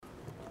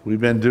We've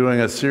been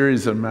doing a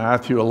series in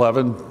Matthew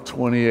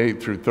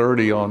 11:28 through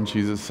 30 on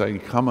Jesus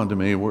saying, "Come unto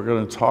me." We're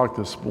going to talk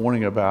this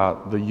morning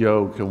about the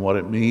yoke and what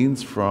it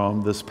means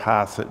from this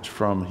passage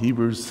from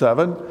Hebrews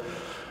 7.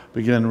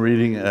 Begin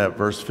reading at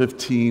verse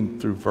 15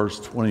 through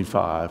verse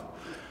 25.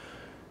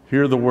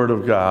 Hear the word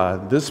of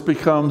God. This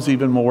becomes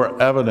even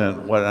more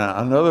evident when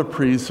another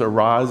priest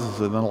arises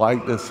in the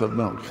likeness of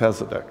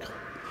Melchizedek,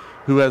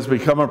 who has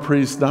become a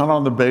priest not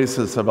on the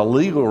basis of a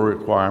legal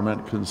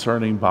requirement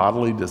concerning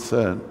bodily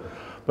descent,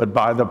 but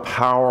by the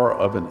power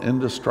of an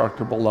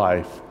indestructible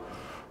life.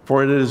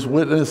 For it is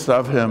witnessed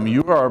of him,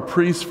 you are a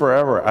priest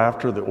forever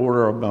after the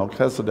order of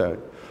Melchizedek.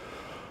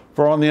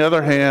 For on the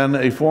other hand,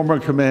 a former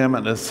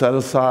commandment is set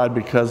aside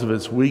because of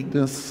its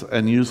weakness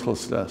and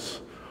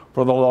uselessness.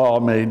 For the law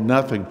made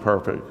nothing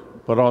perfect.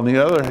 But on the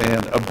other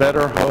hand, a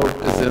better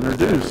hope is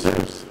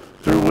introduced,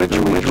 through which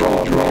we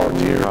draw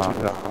near to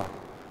God.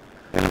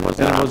 And it was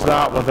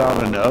not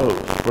without an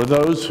oath. For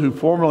those who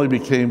formerly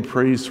became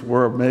priests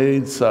were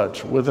made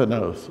such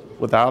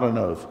without an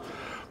oath.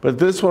 But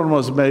this one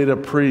was made a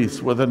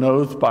priest with an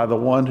oath by the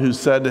one who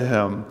said to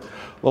him,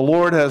 "The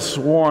Lord has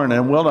sworn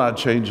and will not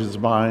change his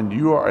mind.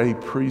 You are a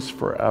priest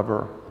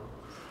forever."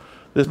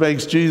 This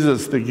makes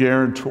Jesus the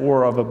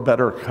guarantor of a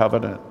better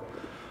covenant.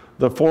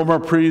 The former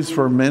priests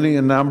were many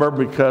in number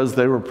because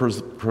they were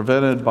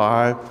prevented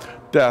by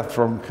death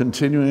from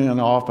continuing in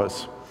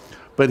office.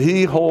 But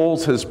he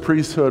holds his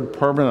priesthood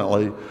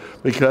permanently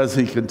because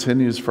he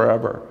continues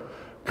forever.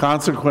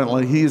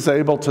 Consequently, he is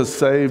able to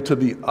save to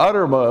the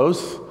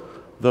uttermost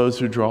those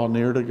who draw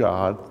near to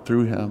God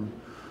through him,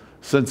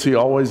 since he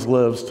always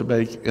lives to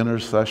make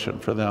intercession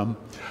for them.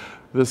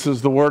 This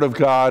is the word of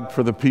God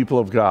for the people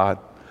of God.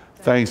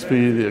 Thanks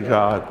be to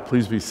God.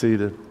 Please be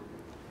seated.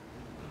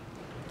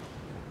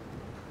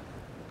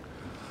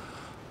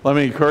 Let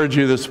me encourage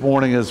you this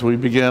morning as we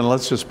begin,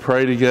 let's just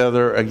pray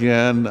together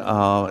again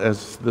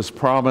as this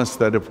promise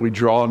that if we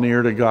draw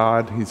near to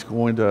God, he's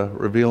going to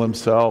reveal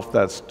himself.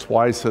 That's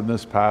twice in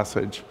this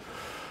passage.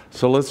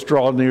 So let's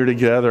draw near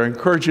together. I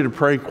encourage you to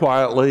pray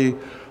quietly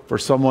for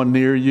someone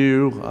near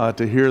you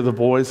to hear the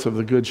voice of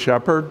the Good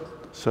Shepherd.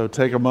 So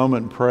take a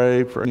moment and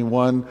pray for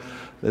anyone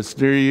that's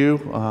near you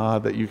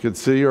that you can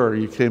see or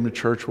you came to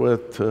church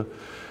with to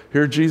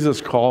hear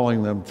Jesus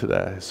calling them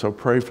today. So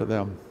pray for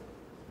them.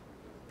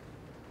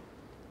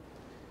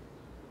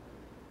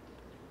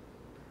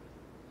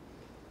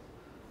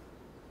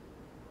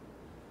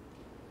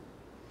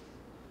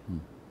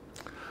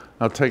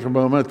 Now take a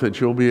moment that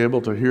you'll be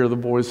able to hear the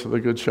voice of the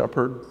Good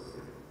Shepherd.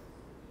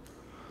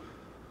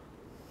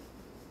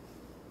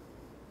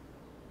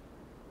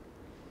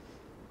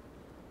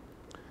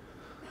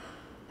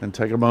 And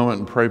take a moment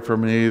and pray for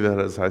me that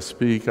as I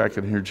speak, I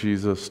can hear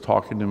Jesus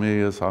talking to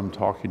me as I'm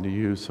talking to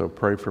you. So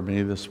pray for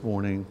me this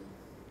morning.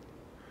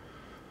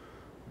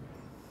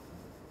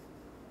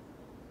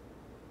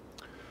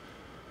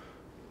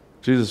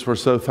 Jesus, we're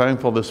so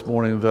thankful this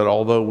morning that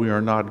although we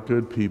are not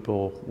good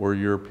people, we're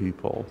your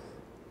people.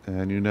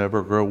 And you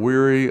never grow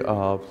weary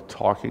of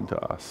talking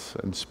to us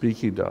and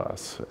speaking to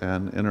us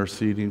and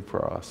interceding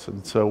for us.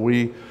 And so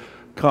we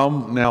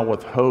come now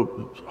with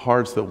hope,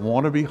 hearts that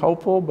want to be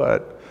hopeful,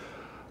 but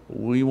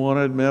we want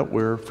to admit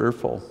we're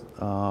fearful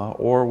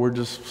or we're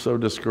just so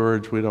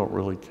discouraged we don't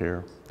really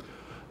care.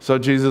 So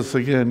Jesus,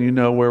 again, you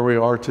know where we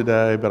are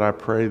today, but I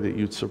pray that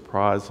you'd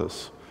surprise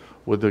us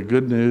with the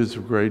good news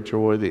of great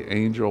joy. The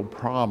angel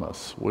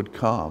promise would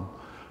come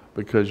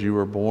because you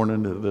were born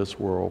into this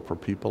world for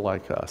people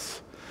like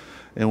us.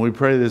 And we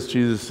pray this,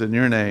 Jesus, in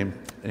your name.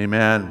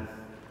 Amen.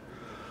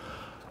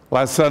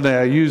 Last Sunday,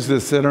 I used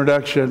this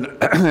introduction,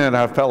 and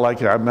I felt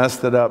like I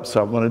messed it up,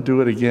 so I'm going to do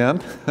it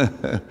again.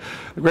 The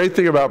great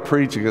thing about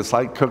preaching, it's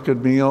like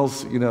cooking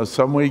meals. You know,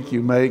 some week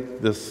you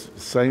make this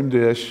same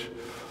dish,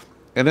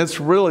 and it's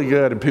really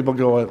good, and people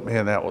go,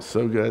 "Man, that was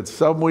so good."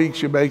 Some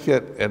weeks you make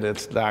it, and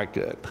it's not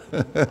good.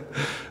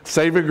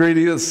 Same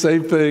ingredients,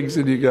 same things,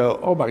 and you go,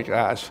 "Oh my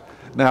gosh."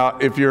 Now,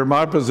 if you're in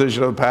my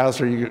position of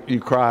pastor, you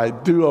cry,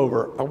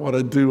 "Do-over, I want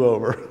a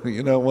do-over."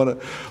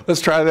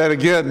 Let's try that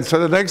again. So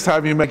the next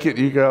time you make it,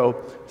 you go,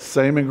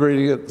 same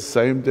ingredient,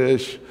 same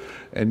dish,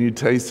 and you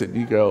taste it and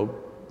you go,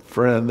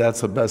 "Friend,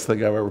 that's the best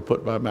thing I've ever put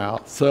in my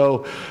mouth."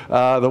 So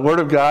the Word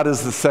of God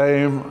is the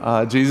same.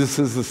 Jesus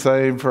is the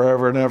same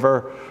forever and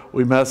ever.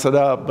 We mess it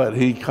up, but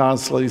he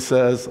constantly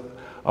says,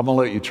 "I'm going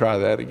to let you try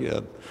that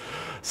again."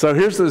 So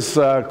here's this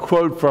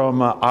quote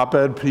from an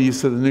op-ed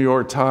piece in the New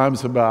York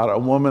Times about a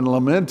woman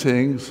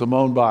lamenting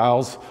Simone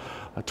Biles'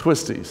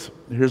 twisties.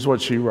 Here's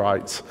what she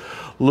writes.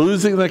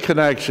 "Losing the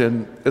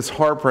connection, it's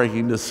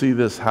heartbreaking to see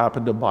this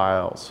happen to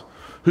Biles,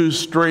 whose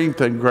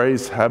strength and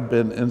grace have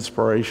been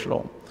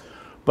inspirational.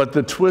 But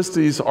the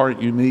twisties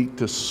aren't unique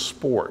to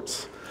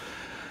sports.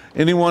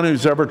 Anyone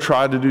who's ever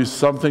tried to do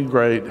something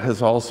great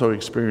has also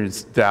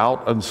experienced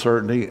doubt,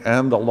 uncertainty,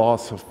 and the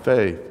loss of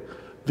faith.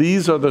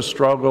 These are the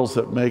struggles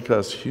that make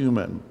us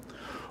human.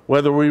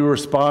 Whether we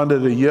respond to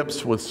the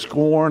yips with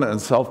scorn and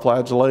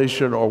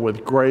self-flagellation or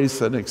with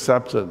grace and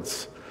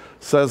acceptance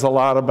says a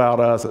lot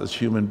about us as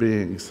human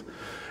beings.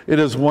 It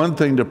is one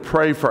thing to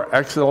pray for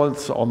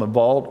excellence on the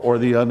vault or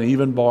the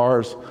uneven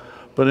bars,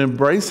 but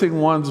embracing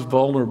one's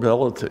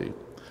vulnerability,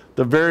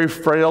 the very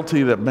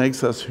frailty that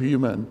makes us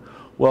human,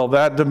 well,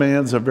 that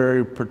demands a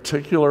very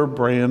particular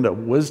brand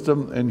of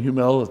wisdom and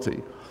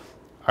humility.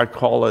 I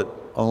call it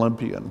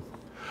Olympian.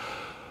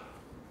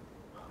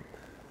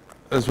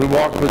 As we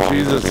walk with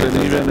Jesus, and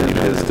even in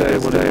his day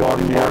when he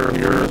walked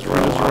here, there was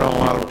around a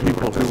lot of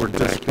people who were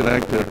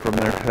disconnected from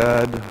their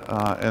head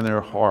and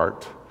their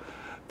heart.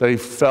 They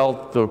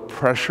felt the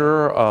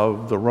pressure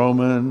of the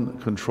Roman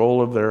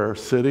control of their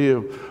city.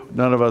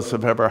 None of us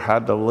have ever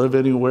had to live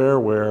anywhere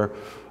where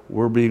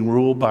we're being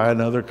ruled by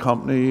another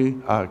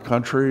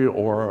country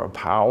or a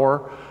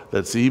power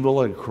that's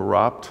evil and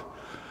corrupt.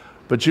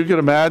 But you can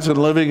imagine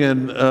living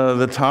in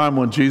the time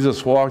when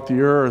Jesus walked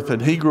the earth,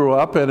 and he grew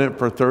up in it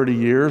for 30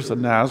 years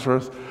in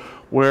Nazareth,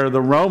 where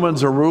the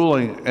Romans are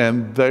ruling,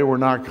 and they were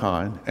not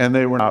kind, and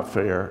they were not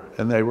fair,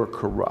 and they were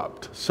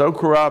corrupt. So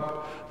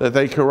corrupt that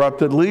they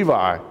corrupted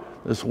Levi,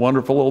 this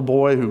wonderful little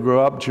boy who grew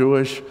up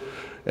Jewish,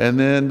 and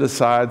then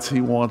decides he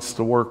wants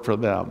to work for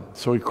them.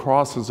 So he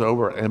crosses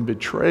over and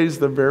betrays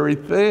the very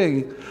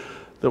thing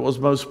that was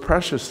most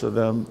precious to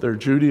them, their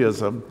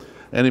Judaism,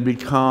 and he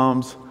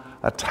becomes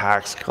a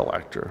tax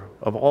collector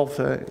of all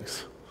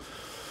things.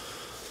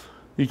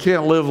 You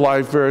can't live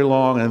life very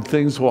long, and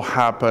things will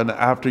happen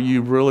after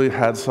you've really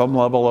had some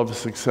level of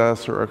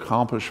success or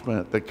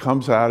accomplishment that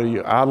comes out of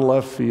you, out of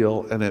left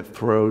field, and it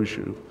throws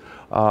you.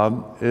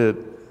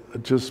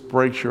 It just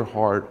breaks your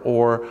heart,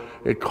 or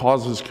it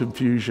causes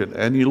confusion.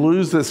 And you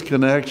lose this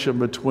connection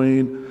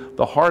between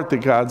the heart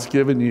that God's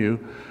given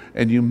you,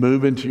 and you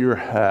move into your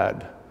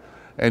head.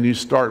 And you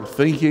start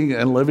thinking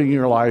and living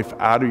your life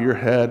out of your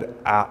head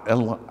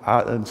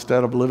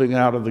instead of living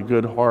out of the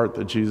good heart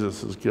that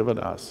Jesus has given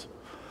us.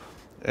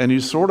 And you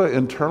sort of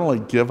internally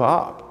give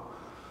up.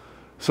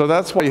 So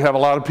that's why you have a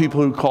lot of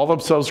people who call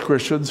themselves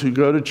Christians who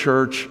go to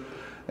church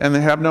and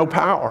they have no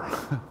power.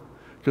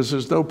 Because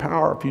there's no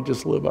power if you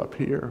just live up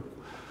here.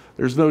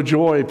 There's no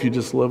joy if you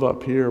just live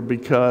up here,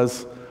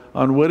 because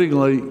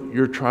unwittingly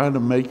you're trying to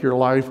make your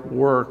life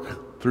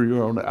work through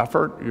your own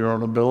effort, your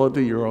own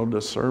ability, your own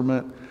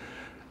discernment.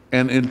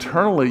 And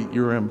internally,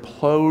 you're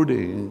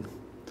imploding.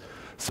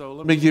 So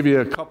let me give you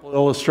a couple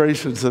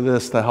illustrations of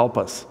this to help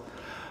us.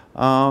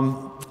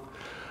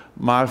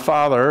 My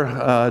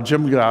father,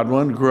 Jim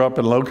Godwin, grew up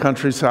in Low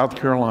Country, South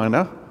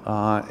Carolina,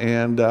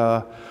 and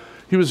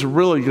he was a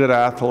really good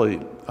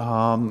athlete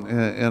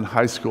in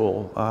high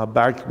school.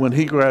 Back when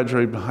he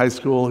graduated high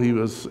school,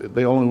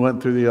 they only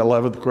went through the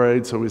 11th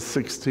grade, so he was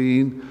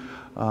 16,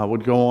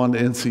 would go on to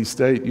NC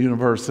State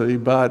University,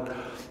 but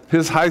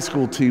his high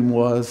school team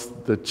was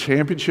the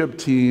championship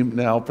team.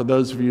 Now, for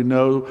those of you who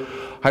know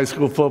high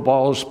school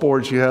football or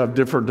sports, you have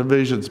different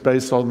divisions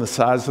based on the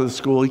size of the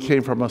school. He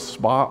came from a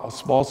small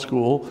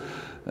school,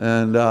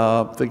 and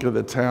think of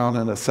the town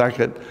in a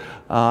second.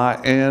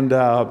 And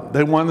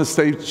they won the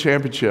state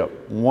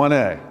championship,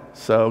 1A.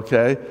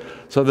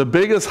 So the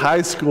biggest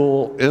high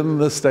school in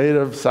the state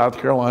of South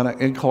Carolina,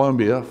 in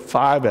Columbia,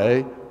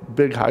 5A,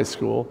 big high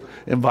school,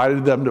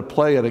 invited them to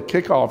play at a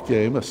kickoff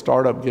game, a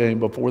startup game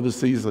before the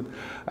season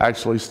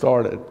actually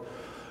started.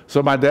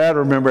 So my dad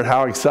remembered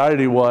how excited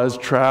he was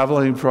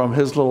traveling from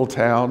his little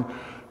town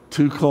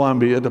to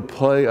Columbia to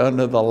play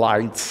under the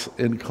lights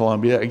in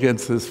Columbia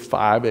against this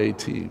 5A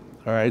team.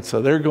 All right,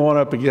 so they're going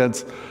up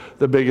against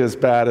the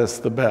biggest,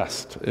 baddest, the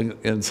best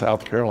in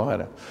South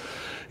Carolina.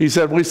 He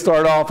said, we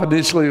started off,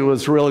 initially it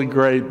was really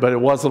great, but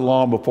it wasn't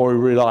long before we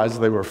realized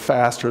they were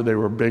faster, they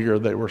were bigger,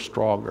 they were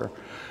stronger.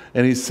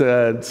 And he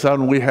said,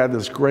 son, we had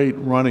this great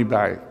running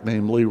back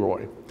named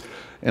Leroy.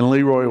 And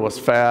Leroy was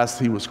fast,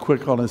 he was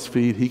quick on his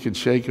feet, he could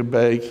shake and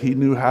bake, he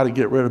knew how to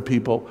get rid of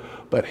people,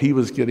 but he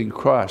was getting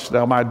crushed.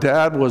 Now my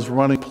dad was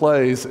running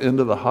plays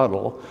into the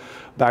huddle.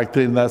 Back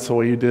then that's the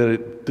way you did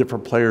it,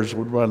 different players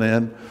would run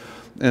in.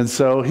 And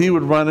so he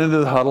would run into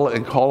the huddle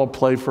and call a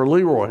play for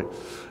Leroy.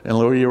 And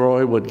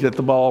Leroy would get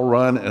the ball,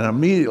 run, and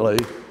immediately,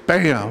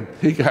 bam,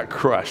 he got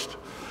crushed.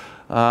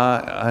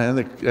 And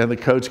the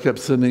coach kept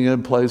sending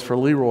in plays for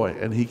Leroy,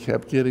 and he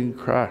kept getting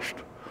crushed.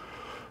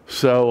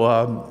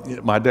 So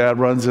my dad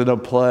runs in a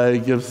play,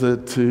 gives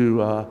it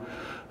to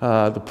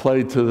the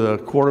play to the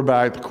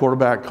quarterback. The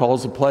quarterback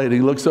calls the play, and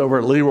he looks over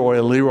at Leroy,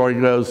 and Leroy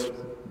goes.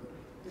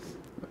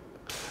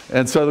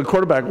 And so the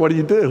quarterback, what do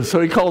you do? So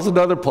he calls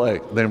another play.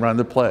 They run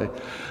the play.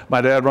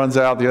 My dad runs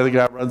out. The other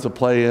guy runs the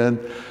play in.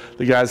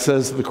 The guy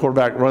says to the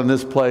quarterback, run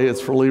this play.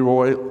 It's for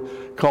Leroy.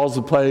 Calls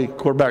the play.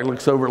 Quarterback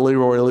looks over at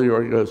Leroy.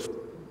 Leroy goes,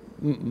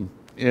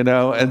 you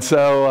know. And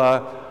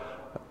so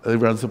he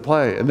runs the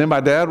play. And then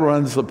my dad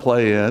runs the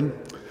play in.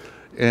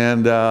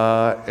 And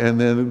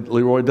then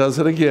Leroy does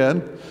it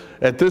again.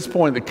 At this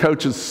point, the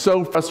coach is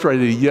so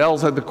frustrated, he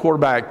yells at the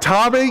quarterback,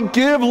 Tommy,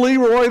 give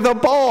Leroy the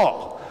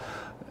ball.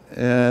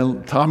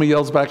 And Tommy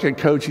yells back at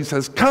Coach. He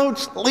says,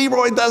 Coach,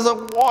 Leroy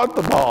doesn't want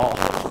the ball.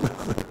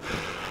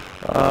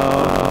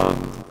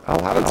 A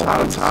lot of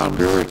times,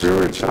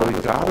 spiritually,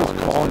 God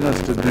is calling us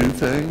to do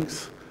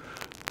things,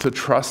 to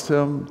trust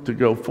Him, to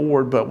go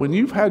forward. But when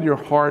you've had your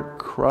heart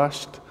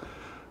crushed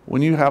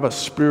when you have a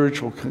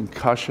spiritual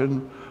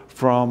concussion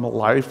from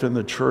life in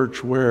the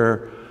church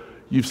where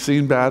you've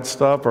seen bad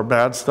stuff or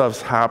bad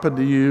stuff's happened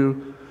to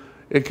you,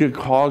 it could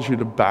cause you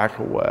to back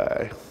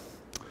away.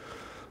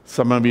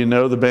 Some of you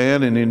know the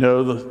band and you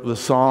know the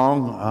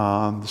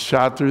song,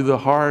 Shot Through the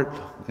Heart,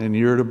 and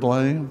You're to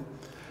Blame.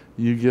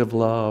 You give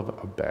love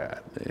a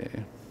bad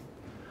name.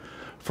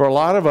 For a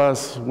lot of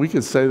us, we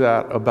could say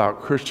that about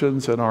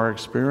Christians in our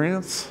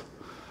experience.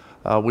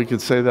 We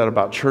could say that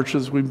about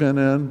churches we've been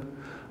in.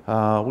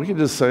 We could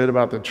just say it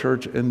about the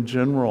church in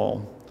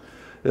general.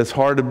 It's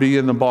hard to be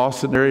in the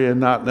Boston area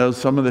and not know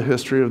some of the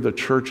history of the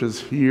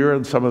churches here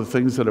and some of the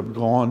things that have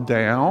gone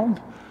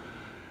down.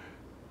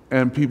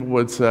 And people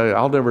would say,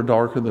 I'll never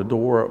darken the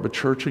door of a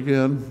church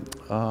again.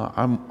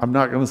 I'm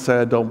not going to say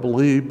I don't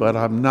believe, but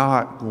I'm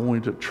not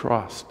going to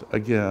trust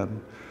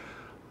again.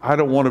 I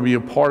don't want to be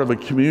a part of a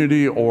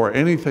community or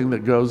anything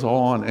that goes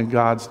on in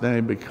God's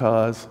name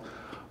because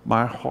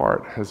my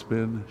heart has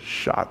been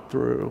shot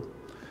through.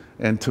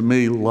 And to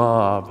me,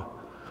 love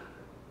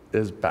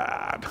is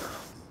bad.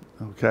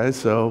 Okay,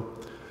 so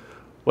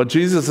what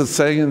Jesus is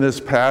saying in this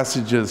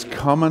passage is,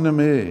 come unto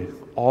me,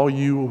 all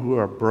you who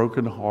are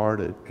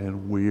brokenhearted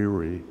and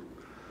weary,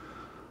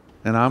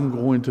 and I'm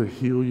going to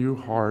heal your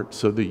heart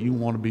so that you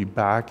want to be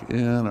back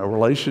in a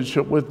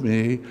relationship with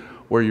me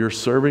where you're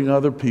serving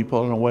other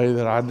people in a way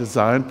that I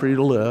designed for you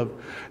to live,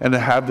 and to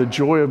have the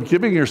joy of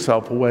giving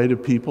yourself away to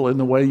people in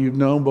the way you've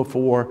known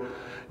before.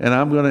 And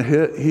I'm going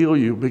to heal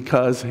you,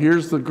 because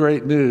here's the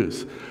great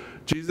news.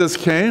 Jesus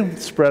came,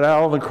 spread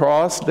out on the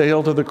cross,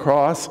 nailed to the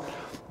cross,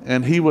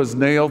 and he was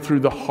nailed through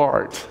the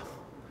heart.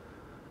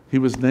 He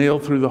was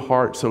nailed through the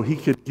heart so he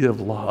could give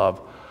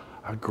love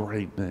a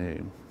great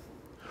name.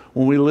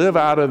 When we live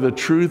out of the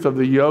truth of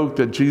the yoke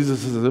that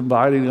Jesus is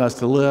inviting us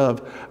to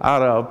live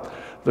out of,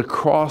 the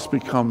cross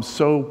becomes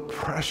so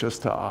precious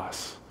to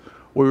us.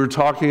 We were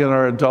talking in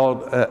our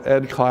adult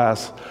ed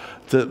class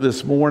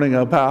this morning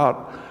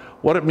about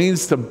what it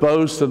means to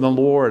boast in the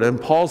Lord.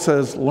 And Paul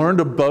says, learn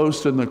to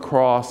boast in the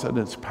cross and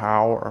its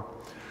power.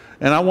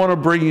 And I want to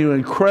bring you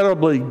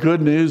incredibly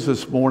good news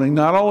this morning.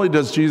 Not only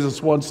does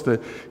Jesus want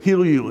to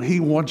heal you,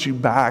 he wants you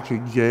back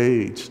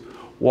engaged,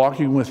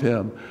 walking with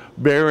him,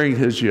 bearing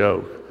his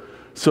yoke,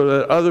 so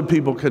that other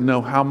people can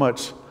know how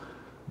much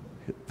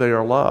they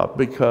are loved,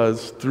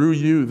 because through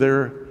you,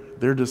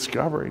 they're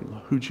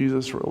discovering who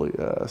Jesus really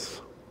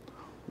is.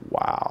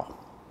 Wow.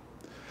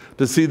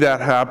 To see that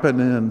happen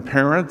in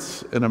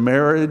parents, in a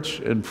marriage,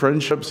 in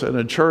friendships, in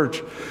a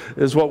church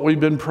is what we've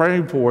been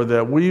praying for,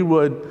 that we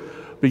would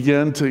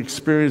begin to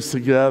experience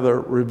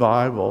together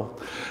revival.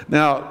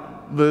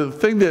 Now, the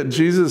thing that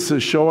Jesus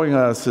is showing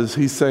us is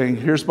he's saying,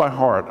 here's my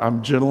heart.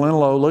 I'm gentle and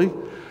lowly.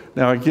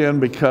 Now, again,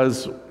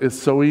 because it's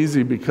so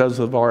easy because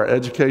of our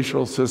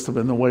educational system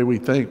and the way we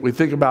think. We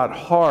think about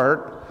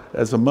heart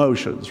as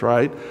emotions,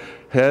 right?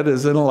 Head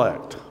as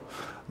intellect.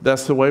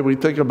 That's the way we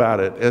think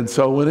about it. And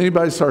so when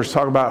anybody starts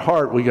talking about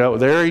heart, we go,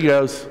 there he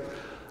goes,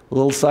 a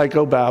little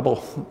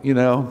psychobabble,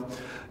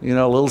 a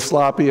little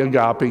sloppy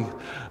agape.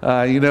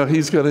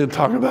 He's going to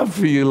talk about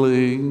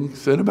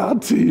feelings and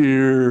about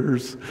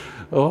tears.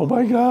 Oh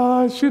my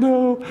gosh,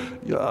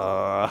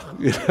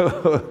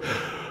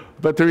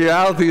 But the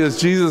reality is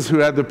Jesus, who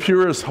had the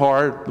purest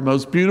heart, the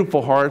most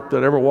beautiful heart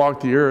that ever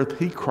walked the earth,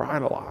 he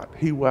cried a lot.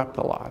 He wept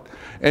a lot.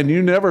 And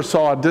you never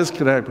saw a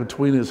disconnect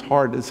between his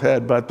heart and his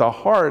head, but the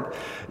heart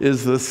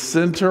is the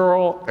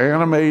central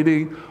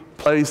animating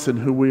place in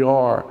who we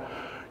are.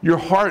 Your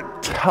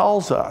heart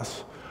tells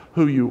us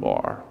who you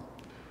are.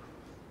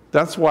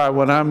 That's why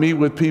when I meet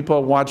with people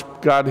and watch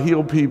God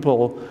heal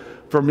people,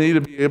 for me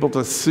to be able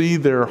to see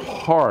their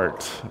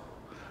heart,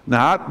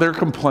 not their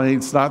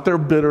complaints, not their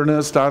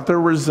bitterness, not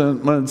their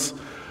resentments,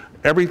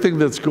 everything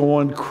that's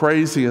going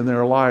crazy in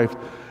their life,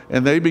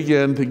 and they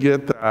begin to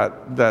get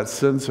that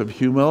sense of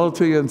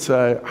humility and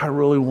say, I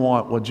really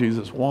want what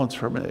Jesus wants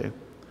for me.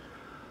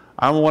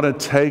 I want to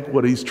take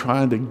what he's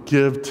trying to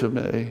give to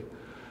me,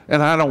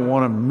 and I don't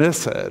want to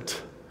miss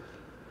it.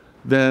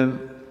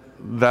 Then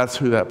that's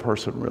who that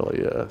person really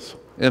is.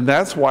 And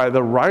that's why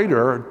the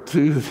writer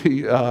to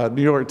the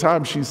New York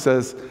Times, she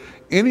says,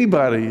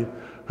 anybody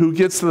who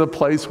gets to the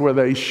place where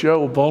they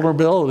show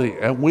vulnerability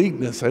and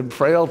weakness and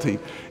frailty,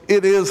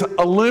 it is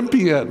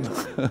Olympian.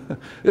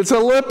 It's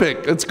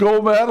Olympic. It's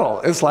gold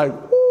medal. It's like,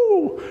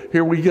 woo,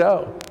 here we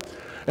go.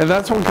 And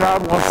that's what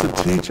God wants to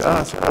teach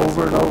us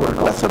over and over.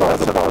 That's what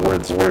our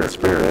word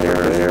spirit.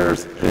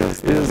 Theirs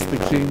is the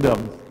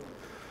kingdom.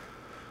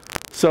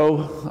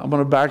 So I'm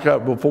going to back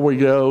up before we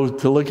go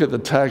to look at the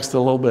text a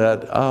little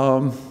bit.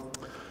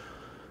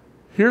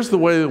 Here's the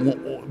way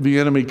that the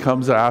enemy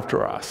comes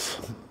after us.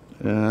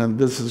 And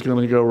this is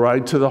going to go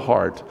right to the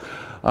heart.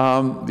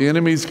 The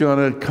enemy's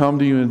going to come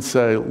to you and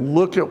say,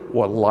 look at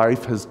what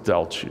life has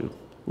dealt you.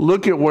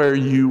 Look at where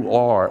you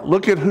are.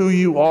 Look at who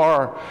you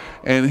are.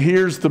 And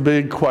here's the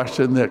big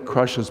question that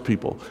crushes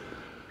people.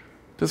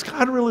 Does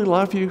God really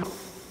love you?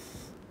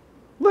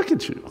 Look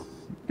at you.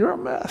 you're a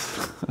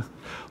mess.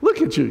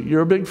 Look at you,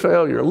 you're a big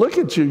failure. Look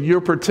at you, you're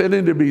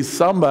pretending to be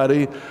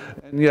somebody,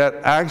 and yet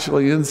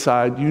actually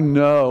inside you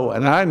know,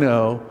 and I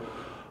know,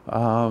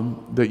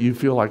 that you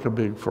feel like a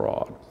big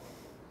fraud.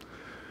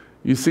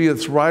 You see,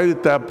 it's right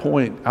at that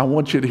point I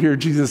want you to hear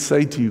Jesus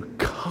say to you,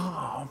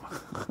 come,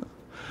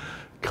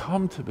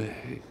 come to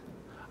me.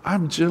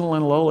 I'm gentle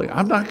and lowly.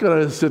 I'm not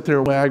going to sit there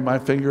and wag my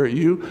finger at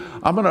you.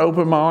 I'm going to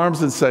open my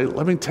arms and say,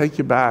 let me take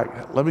you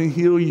back. Let me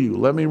heal you.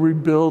 Let me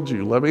rebuild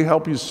you. Let me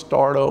help you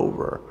start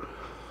over.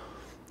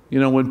 You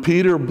know, when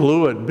Peter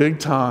blew it big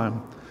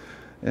time,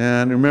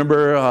 and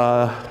remember,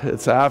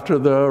 it's after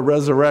the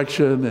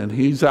resurrection, and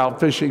he's out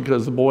fishing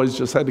because the boys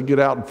just had to get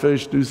out and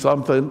fish, do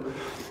something.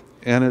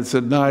 And it's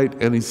at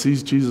night, and he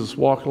sees Jesus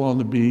walk along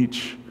the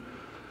beach.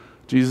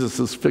 Jesus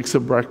is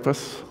fixing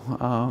breakfast.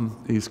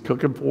 He's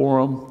cooking for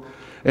him.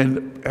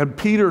 And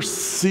Peter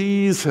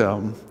sees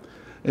him.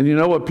 And you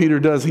know what Peter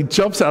does? He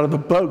jumps out of the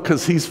boat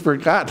because he's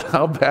forgotten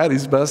how bad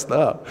he's messed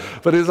up.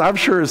 But I'm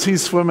sure as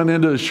he's swimming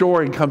into the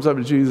shore and comes up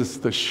to Jesus,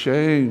 the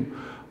shame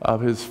of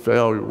his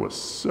failure was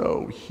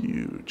so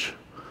huge.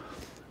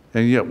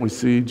 And yet we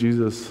see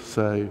Jesus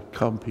say,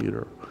 come,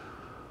 Peter.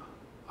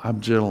 I'm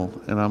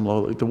gentle and I'm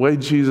lowly. The way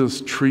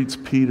Jesus treats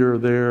Peter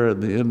there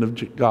at the end of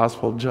the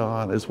Gospel of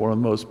John is one of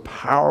the most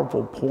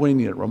powerful,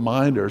 poignant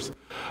reminders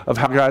of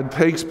how God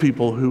takes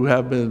people who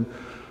have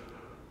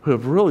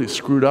really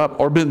screwed up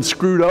or been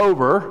screwed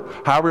over,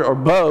 however, or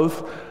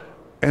both,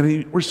 and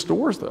he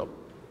restores them.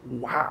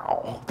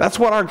 Wow, that's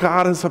what our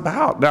God is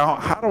about. Now,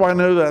 how do I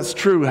know that's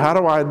true? How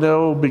do I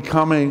know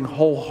becoming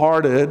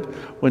wholehearted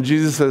when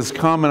Jesus says,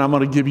 come and I'm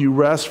going to give you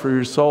rest for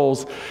your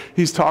souls?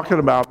 He's talking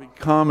about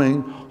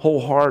becoming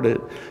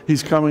wholehearted.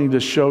 He's coming to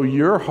show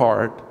your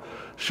heart,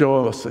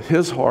 show us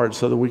his heart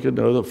so that we can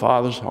know the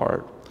Father's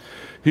heart.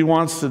 He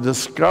wants to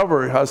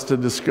discover us to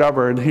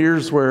discover, and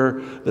here's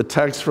where the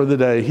text for the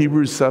day,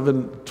 Hebrews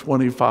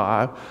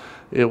 7:25.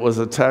 It was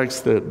a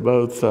text that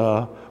both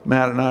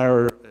Matt and I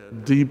are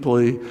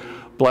deeply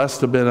blessed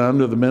to have been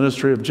under the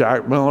ministry of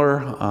Jack Miller,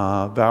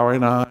 Valerie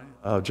and I,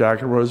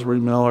 Jack and Rosemary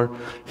Miller.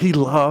 He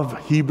loved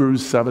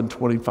Hebrews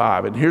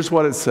 7:25, and here's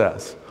what it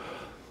says: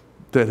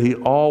 that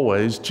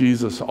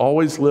Jesus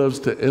always lives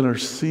to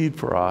intercede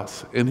for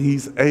us, and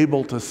he's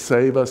able to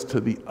save us to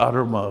the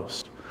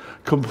uttermost.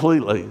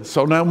 Completely.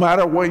 So no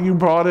matter what you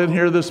brought in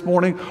here this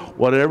morning,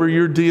 whatever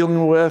you're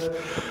dealing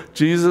with,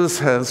 Jesus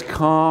has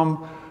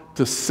come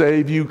to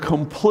save you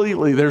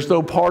completely. There's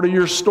no part of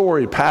your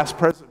story, past,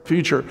 present,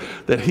 future,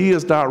 that he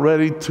is not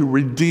ready to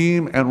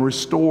redeem and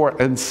restore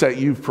and set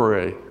you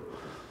free.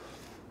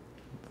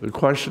 The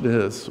question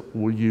is,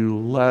 will you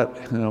let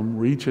him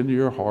reach into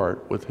your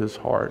heart with his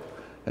heart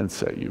and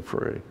set you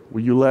free?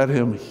 Will you let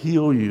him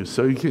heal you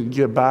so he can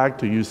get back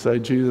to you, say,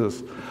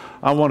 Jesus,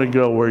 I want to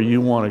go where you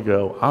want to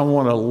go. I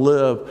want to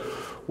live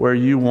where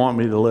you want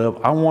me to live.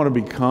 I want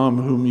to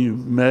become whom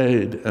you've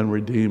made and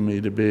redeemed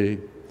me to be.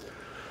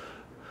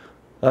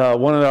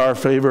 One of our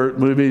favorite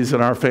movies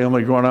in our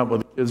family growing up when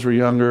the kids were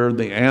younger,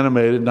 the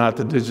animated, not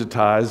the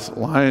digitized,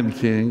 Lion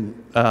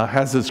King,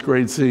 has this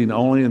great scene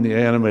only in the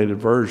animated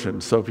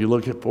version. So if you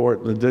look for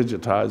it in the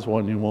digitized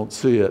one, you won't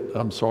see it.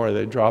 I'm sorry,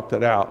 they dropped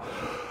it out.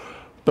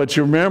 But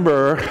you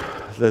remember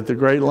that the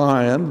great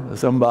lion,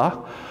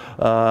 Simba,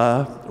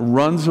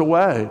 runs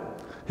away.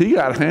 He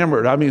got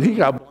hammered. I mean, he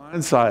got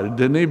blindsided,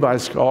 didn't he, by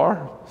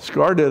Scar?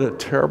 Scar did a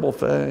terrible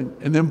thing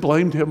and then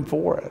blamed him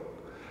for it.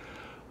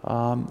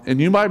 And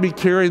you might be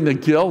carrying the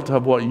guilt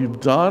of what you've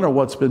done or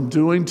what's been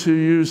doing to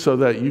you so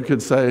that you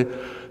could say,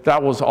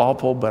 that was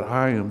awful, but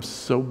I am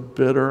so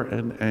bitter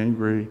and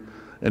angry,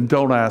 and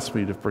don't ask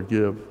me to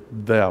forgive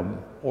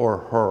them or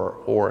her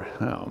or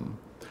him.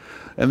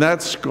 And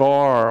that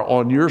scar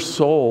on your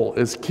soul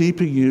is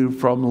keeping you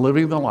from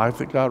living the life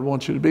that God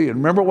wants you to be. And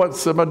remember what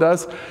Simba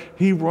does?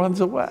 He runs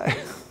away.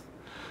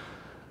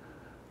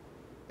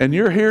 And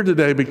you're here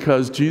today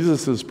because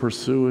Jesus is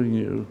pursuing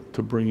you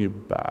to bring you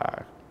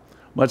back.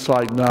 Much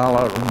like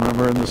Nala,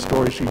 remember in the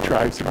story, she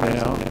tracks him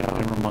down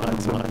and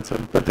reminds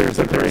him. But there's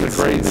a great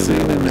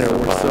scene in there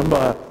where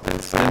Simba,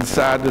 in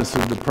sadness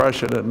and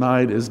depression at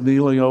night, is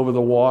kneeling over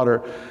the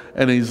water,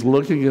 and he's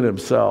looking at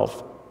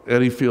himself.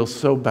 And he feels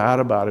so bad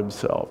about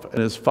himself.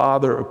 And his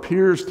father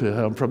appears to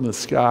him from the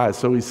sky,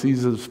 so he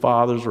sees his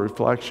father's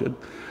reflection.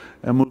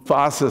 And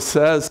Mufasa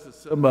says to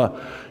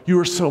Simba, you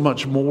are so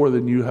much more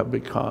than you have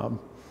become.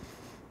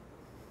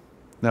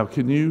 Now,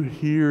 can you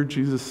hear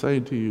Jesus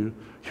saying to you,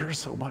 you're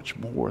so much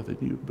more than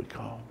you've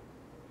become.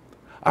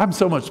 I'm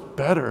so much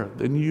better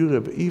than you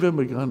have even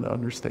begun to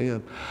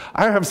understand.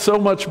 I have so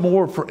much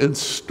more in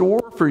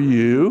store for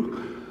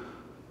you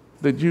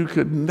that you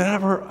could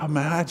never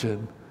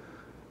imagine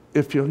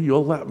if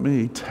you'll let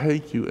me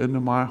take you into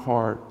my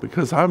heart,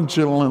 because I'm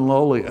gentle and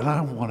lowly, and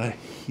I want to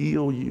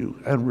heal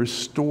you and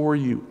restore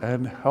you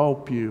and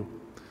help you.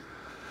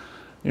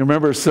 You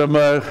remember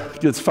Simba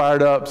gets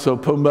fired up, so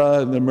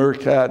Pumbaa and the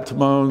meerkat,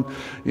 Timon,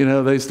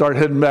 they start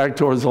heading back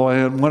towards the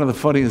land. One of the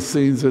funniest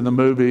scenes in the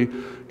movie,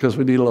 because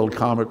we need a little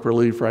comic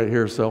relief right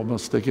here, so I'm going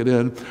to stick it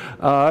in,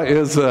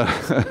 is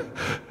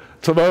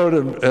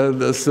Timon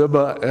and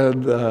Simba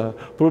and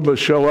Pumbaa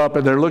show up,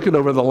 and they're looking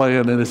over the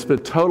land, and it's been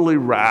totally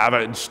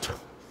ravaged.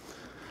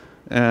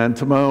 And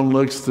Timon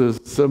looks to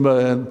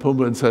Simba and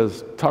Pumbaa and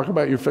says, talk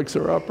about your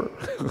fixer-upper.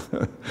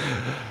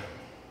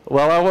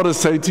 Well, I want to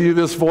say to you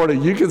this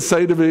morning, you can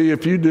say to me,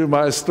 if you knew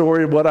my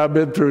story and what I've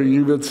been through,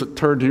 you would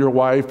turn to your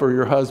wife or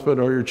your husband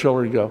or your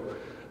children and go,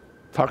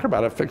 talk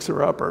about a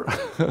fixer-upper.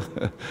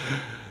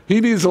 He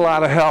needs a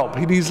lot of help.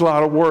 He needs a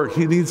lot of work.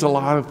 He needs a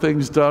lot of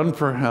things done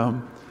for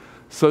him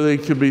so that he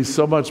can be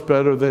so much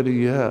better than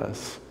he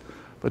is.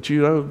 But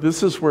you know,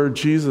 this is where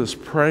Jesus,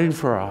 praying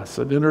for us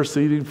and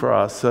interceding for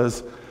us,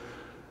 says,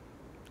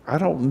 I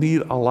don't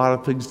need a lot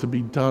of things to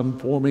be done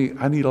for me.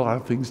 I need a lot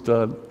of things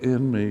done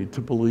in me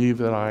to believe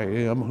that I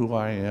am who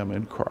I am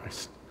in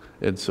Christ.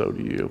 And so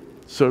do you.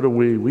 So do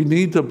we. We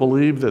need to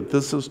believe that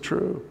this is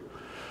true.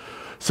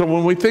 So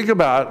when we think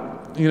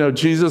about,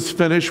 Jesus'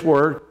 finished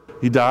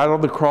work, he died on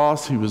the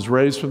cross, he was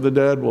raised from the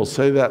dead. We'll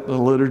say that in the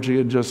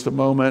liturgy in just a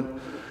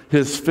moment.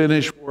 His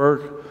finished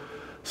work.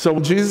 So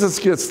when Jesus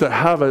gets to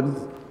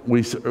heaven,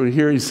 we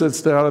hear he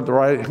sits down at the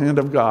right hand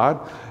of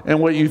God. And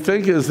what you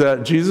think is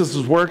that Jesus'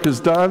 work is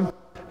done.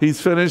 He's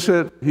finished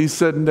it. He's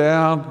sitting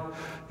down.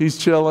 He's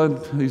chilling.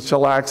 He's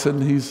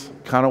chillaxing. He's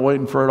kind of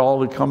waiting for it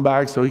all to come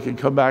back so he can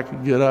come back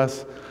and get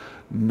us.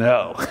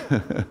 No.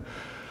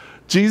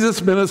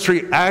 Jesus'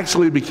 ministry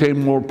actually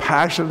became more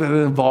passionate and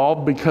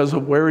involved because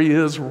of where he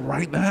is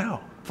right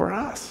now for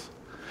us.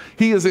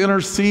 He is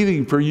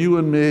interceding for you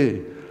and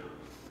me.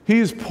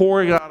 He's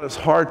pouring out his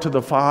heart to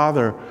the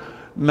Father,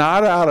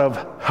 not out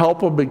of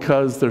help them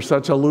because they're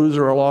such a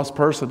loser or lost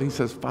person. He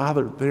says,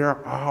 Father,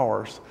 they're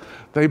ours.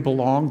 They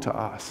belong to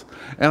us.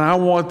 And I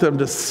want them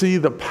to see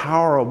the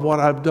power of what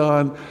I've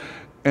done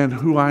and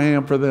who I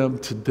am for them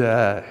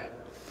today.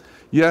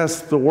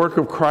 Yes, the work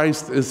of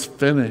Christ is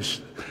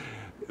finished.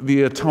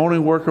 The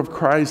atoning work of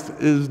Christ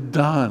is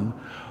done.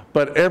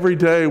 But every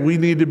day we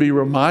need to be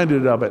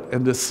reminded of it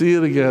and to see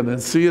it again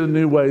and see it in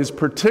new ways,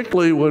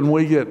 particularly when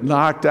we get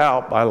knocked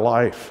out by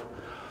life.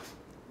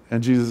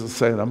 And Jesus is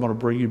saying, I'm going to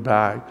bring you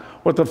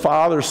back. With the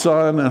Father,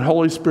 Son, and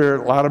Holy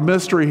Spirit, a lot of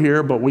mystery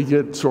here, but we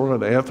get sort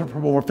of an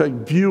anthropomorphic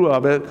view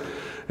of it,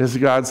 is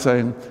God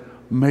saying,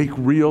 make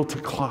real to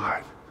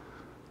Clyde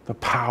the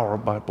power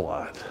of my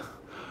blood.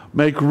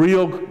 Make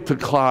real to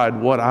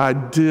Clyde what I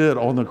did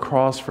on the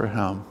cross for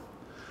him.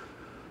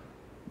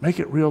 Make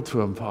it real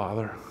to him,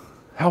 Father.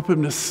 Help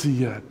him to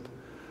see it.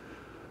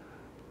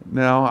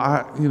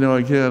 Now,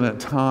 again, at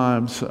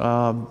times,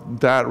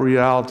 that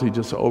reality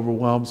just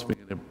overwhelms me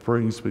and it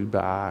brings me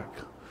back.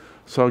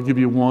 So I'll give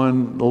you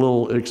one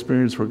little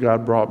experience where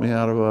God brought me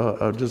out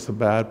of just a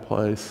bad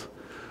place.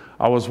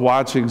 I was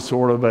watching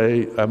sort of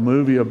a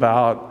movie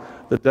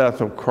about the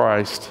death of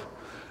Christ,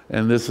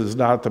 and this is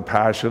not The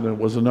Passion. It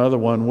was another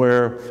one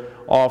where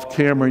off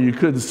camera you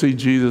couldn't see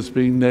Jesus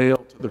being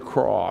nailed to the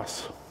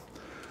cross,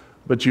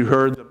 but you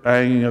heard the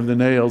banging of the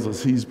nails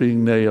as he's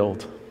being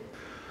nailed.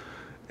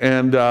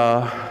 And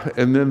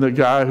then the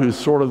guy who's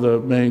sort of the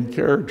main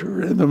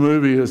character in the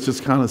movie is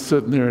just kind of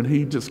sitting there, and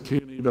he just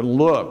can't even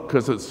look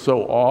because it's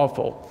so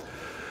awful.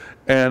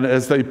 And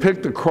as they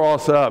pick the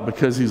cross up,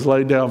 because he's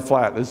laid down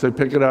flat, as they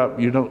pick it up,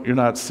 you're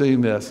not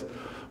seeing this,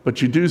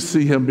 but you do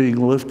see him being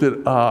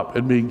lifted up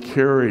and being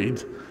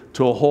carried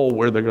to a hole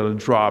where they're going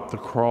to drop the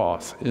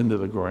cross into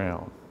the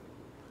ground.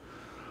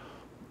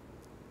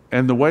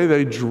 And the way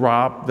they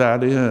drop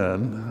that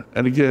in,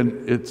 and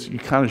again, you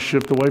kind of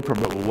shift away from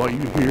it, but what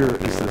you hear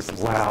is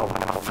this loud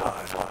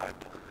thud.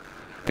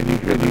 And you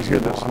hear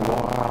this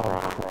loud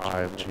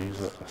cry of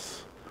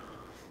Jesus.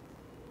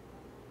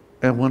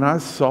 And when I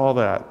saw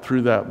that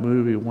through that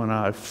movie, when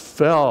I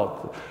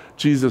felt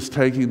Jesus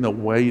taking the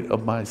weight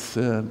of my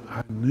sin,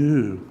 I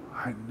knew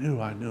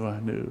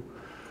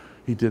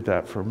he did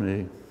that for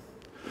me.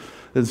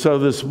 And so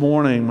this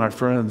morning, my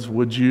friends,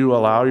 would you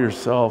allow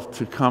yourself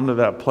to come to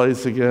that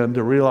place again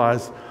to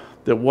realize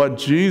that what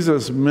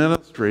Jesus'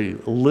 ministry,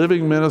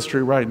 living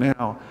ministry right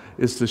now,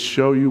 is to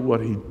show you what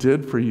he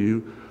did for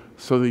you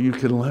so that you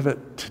can live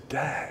it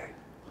today.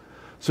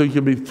 So you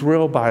can be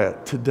thrilled by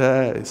it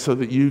today, so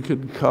that you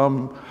can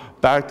come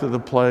back to the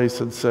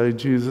place and say,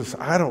 Jesus,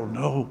 I don't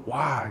know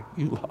why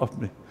you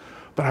love me,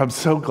 but I'm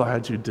so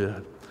glad you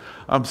did.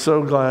 I'm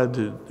so glad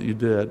you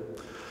did.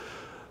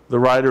 The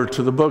writer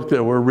to the book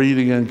that we're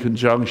reading in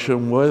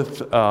conjunction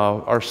with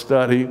our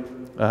study,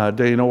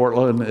 Dane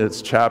Ortlund,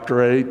 it's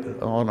chapter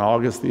 8 on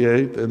August the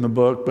 8th in the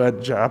book,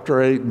 but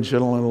chapter 8 in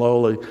Gentle and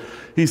Lowly.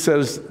 He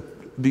says,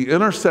 the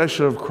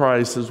intercession of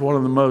Christ is one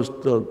of the most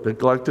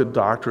neglected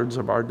doctrines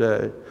of our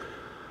day.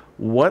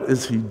 What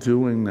is he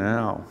doing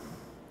now?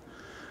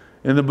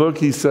 In the book,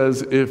 he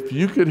says, if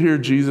you could hear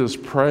Jesus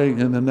praying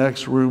in the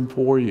next room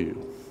for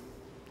you,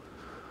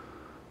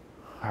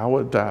 how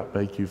would that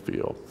make you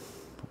feel?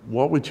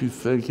 What would you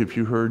think if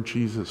you heard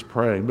Jesus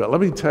praying? But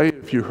let me tell you,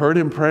 if you heard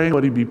him praying,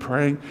 what he'd be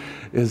praying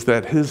is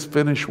that his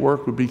finished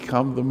work would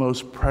become the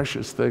most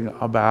precious thing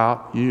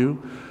about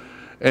you.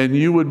 And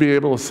you would be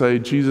able to say,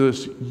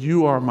 Jesus,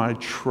 you are my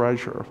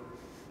treasure.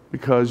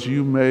 because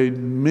you made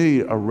me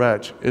a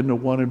wretch into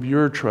one of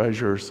your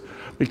treasures,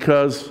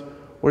 because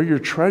where your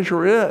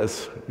treasure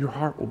is, your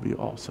heart will be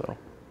also.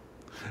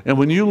 And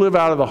when you live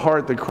out of the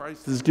heart that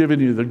Christ has given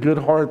you, the good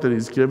heart that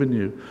he's given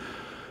you,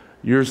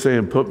 you're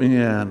saying, put me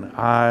in.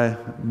 I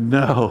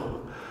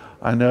know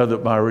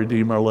that my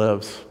Redeemer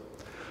lives.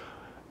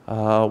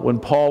 When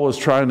Paul was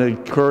trying to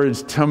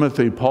encourage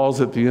Timothy,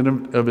 Paul's at the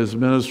end of his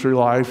ministry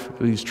life,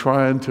 and he's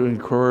trying to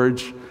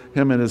encourage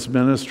him in his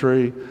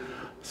ministry.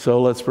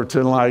 So let's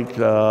pretend like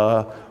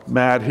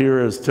Matt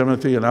here is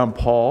Timothy and I'm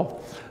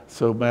Paul.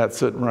 So Matt's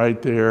sitting right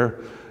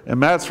there. And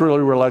Matt's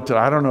really reluctant.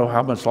 I don't know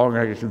how much longer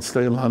I can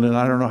stay in London.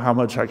 I don't know how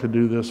much I can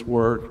do this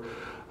work.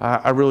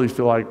 I really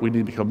feel like we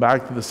need to come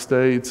back to the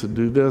States and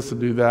do this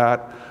and do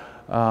that.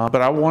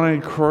 But I want to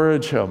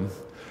encourage him.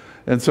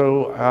 And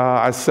so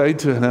I say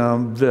to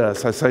him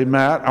this. I say,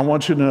 Matt, I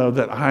want you to know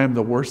that I am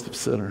the worst of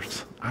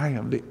sinners. I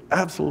am the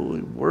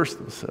absolutely worst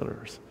of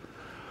sinners.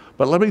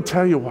 But let me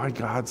tell you why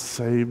God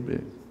saved me.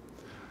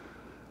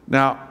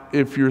 Now,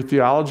 if your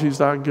theology's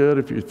not good,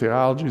 if your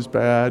theology's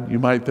bad, you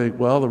might think,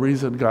 well, the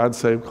reason God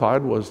saved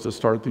Clyde was to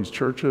start these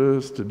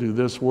churches, to do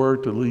this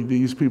work, to lead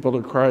these people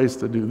to Christ,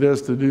 to do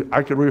this, to do...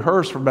 I could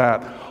rehearse from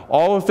that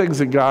all the things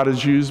that God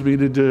has used me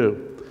to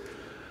do.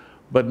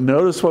 But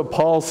notice what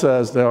Paul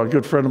says now. A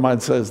good friend of mine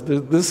says,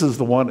 this is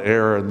the one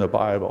error in the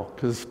Bible,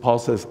 because Paul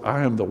says,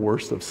 I am the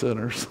worst of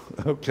sinners,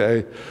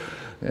 okay?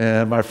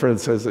 And my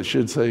friend says it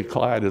should say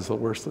Clyde is the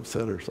worst of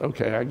sinners.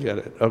 Okay, I get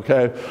it,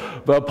 okay?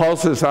 But Paul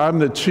says, I'm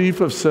the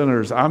chief of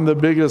sinners. I'm the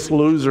biggest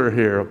loser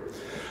here.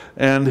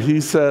 And he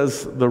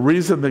says, the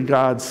reason that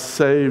God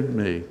saved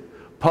me,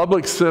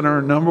 public sinner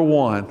number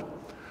one,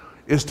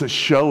 is to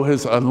show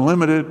his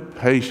unlimited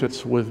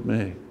patience with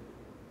me.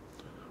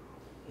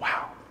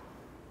 Wow.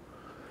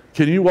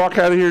 Can you walk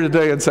out of here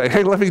today and say,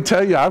 hey, let me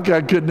tell you, I've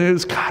got good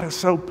news. God is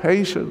so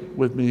patient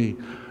with me.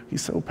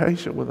 He's so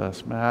patient with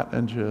us, Matt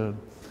and June.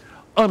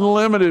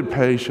 Unlimited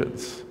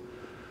patience.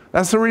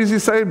 That's the reason he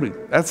saved me.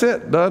 That's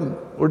it. Done.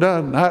 We're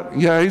done.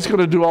 He's going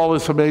to do all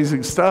this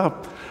amazing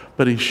stuff,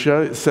 but he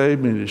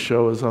saved me to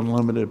show his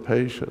unlimited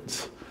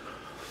patience.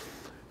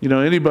 You know,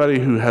 anybody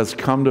who has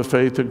come to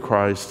faith in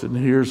Christ, and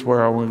here's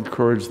where I want to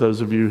encourage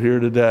those of you here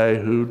today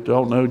who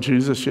don't know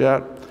Jesus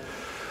yet,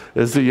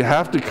 is that you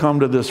have to come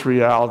to this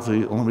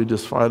reality. Let me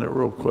just find it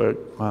real quick,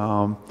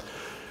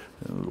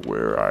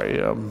 where I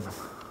am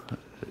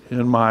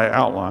in my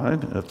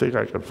outline. I think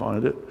I can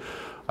find it.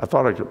 I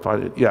thought I could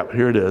find it. Yeah,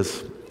 here it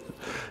is.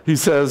 He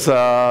says,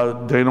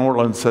 Dane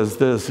Ortlund says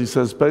this. He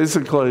says,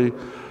 basically,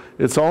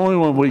 it's only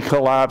when we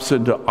collapse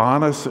into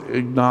honest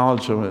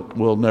acknowledgement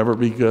we'll never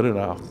be good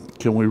enough.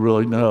 Can we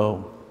really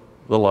know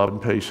the love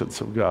and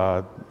patience of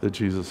God that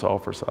Jesus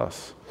offers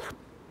us?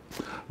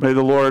 May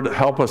the Lord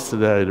help us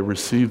today to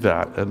receive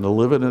that and to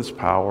live in his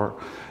power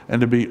and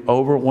to be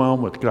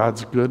overwhelmed with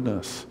God's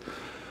goodness,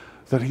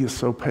 that he is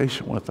so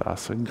patient with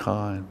us and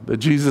kind, that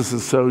Jesus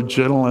is so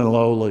gentle and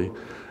lowly,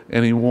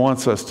 and he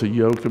wants us to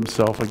yoke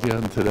himself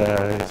again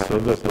today so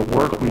that the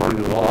work we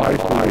do, the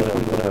life we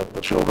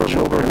live, children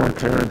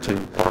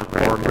parenting,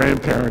 or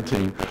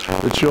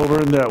grandparenting, the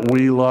children that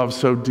we love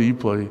so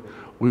deeply,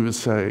 we would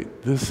say,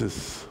 this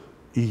is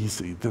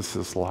easy, this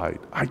is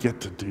light. I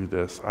get to do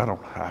this. I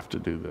don't have to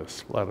do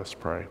this. Let us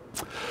pray.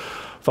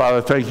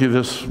 Father, thank you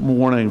this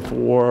morning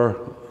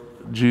for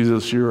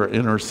Jesus, you're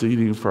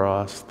interceding for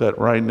us, that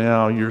right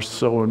now you're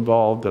so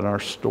involved in our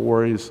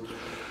stories,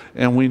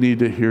 and we need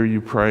to hear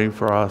you praying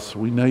for us.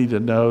 We need to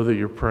know that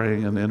you're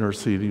praying and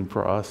interceding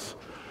for us.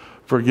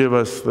 Forgive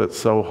us that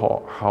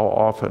how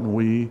often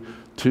we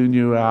tune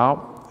you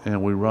out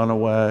and we run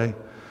away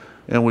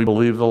and we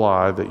believe the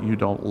lie that you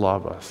don't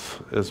love us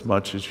as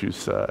much as you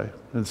say.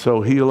 And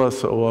so heal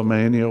us, O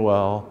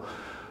Emmanuel.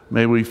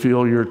 May we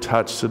feel your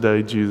touch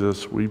today,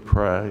 Jesus, we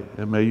pray.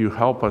 And may you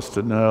help us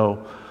to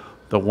know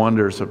the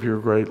wonders of your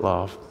great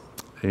love.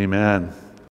 Amen.